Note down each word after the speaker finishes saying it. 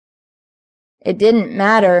It didn't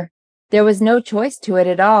matter. There was no choice to it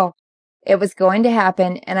at all. It was going to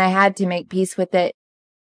happen, and I had to make peace with it.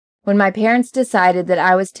 When my parents decided that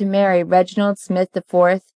I was to marry Reginald Smith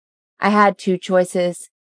IV, I had two choices.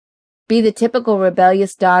 Be the typical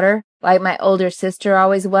rebellious daughter, like my older sister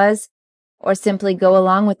always was, or simply go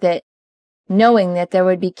along with it, knowing that there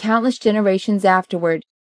would be countless generations afterward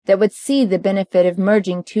that would see the benefit of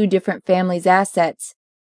merging two different families' assets.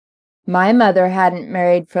 My mother hadn't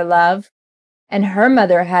married for love, and her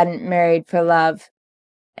mother hadn't married for love,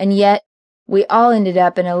 and yet we all ended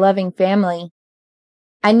up in a loving family.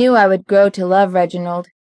 I knew I would grow to love Reginald,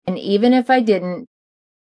 and even if I didn't,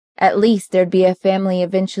 at least there'd be a family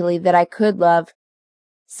eventually that I could love.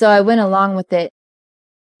 So I went along with it.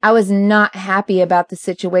 I was not happy about the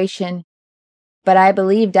situation, but I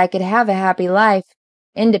believed I could have a happy life,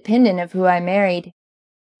 independent of who I married.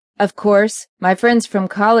 Of course, my friends from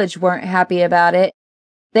college weren't happy about it.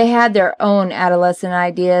 They had their own adolescent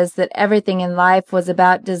ideas that everything in life was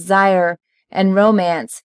about desire and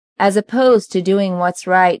romance, as opposed to doing what's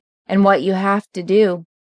right and what you have to do.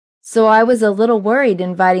 So I was a little worried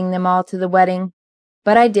inviting them all to the wedding,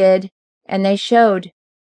 but I did, and they showed.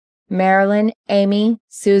 Marilyn, Amy,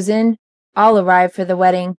 Susan, all arrived for the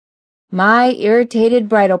wedding. My irritated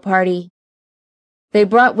bridal party. They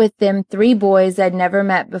brought with them 3 boys I'd never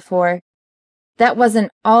met before. That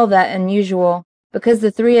wasn't all that unusual, because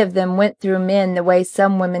the 3 of them went through men the way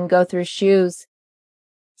some women go through shoes.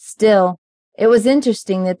 Still, it was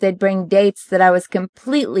interesting that they'd bring dates that I was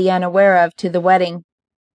completely unaware of to the wedding.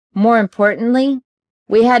 More importantly,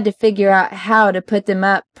 we had to figure out how to put them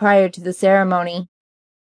up prior to the ceremony.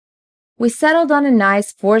 We settled on a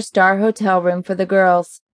nice 4-star hotel room for the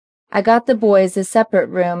girls. I got the boys a separate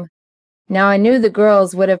room. Now I knew the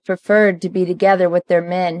girls would have preferred to be together with their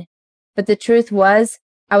men, but the truth was,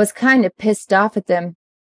 I was kind of pissed off at them.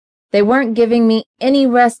 They weren't giving me any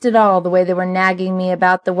rest at all the way they were nagging me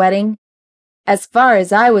about the wedding. As far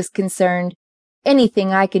as I was concerned,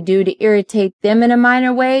 anything I could do to irritate them in a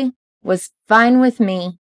minor way was fine with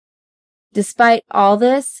me. Despite all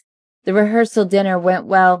this, the rehearsal dinner went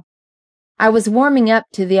well. I was warming up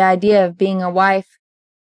to the idea of being a wife.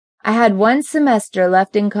 I had 1 semester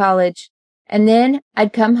left in college, and then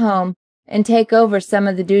I'd come home and take over some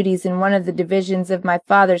of the duties in one of the divisions of my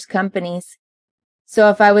father's companies. So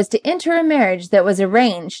if I was to enter a marriage that was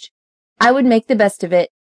arranged, I would make the best of it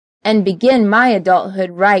and begin my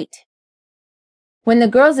adulthood right. When the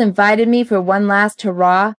girls invited me for one last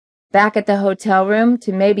hurrah back at the hotel room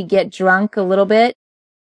to maybe get drunk a little bit,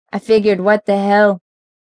 I figured, what the hell?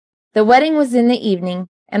 The wedding was in the evening,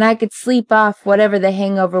 and I could sleep off whatever the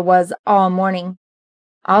hangover was all morning.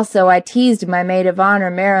 Also, I teased my maid of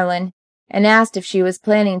honor, Marilyn, and asked if she was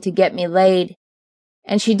planning to get me laid,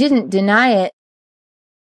 and she didn't deny it.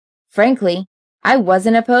 Frankly, I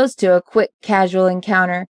wasn't opposed to a quick casual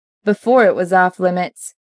encounter before it was off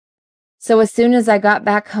limits. So as soon as I got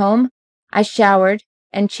back home, I showered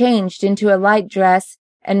and changed into a light dress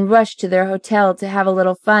and rushed to their hotel to have a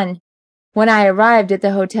little fun. When I arrived at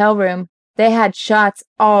the hotel room, they had shots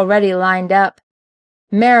already lined up.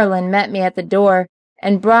 Marilyn met me at the door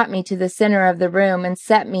and brought me to the center of the room and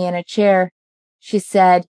set me in a chair. She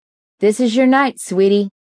said, "This is your night, sweetie."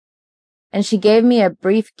 And she gave me a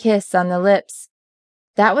brief kiss on the lips.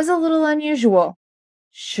 That was a little unusual.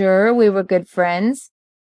 Sure, we were good friends,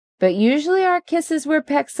 but usually our kisses were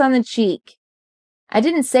pecks on the cheek. I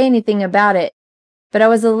didn't say anything about it, but I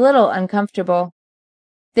was a little uncomfortable.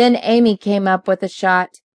 Then Amy came up with a shot.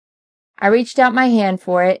 I reached out my hand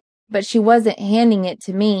for it, but she wasn't handing it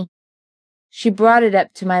to me. She brought it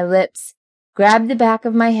up to my lips, grabbed the back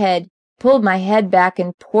of my head, pulled my head back,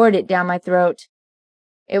 and poured it down my throat.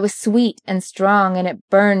 It was sweet and strong, and it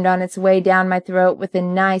burned on its way down my throat with a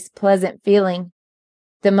nice, pleasant feeling.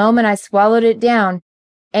 The moment I swallowed it down,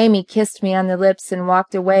 Amy kissed me on the lips and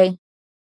walked away.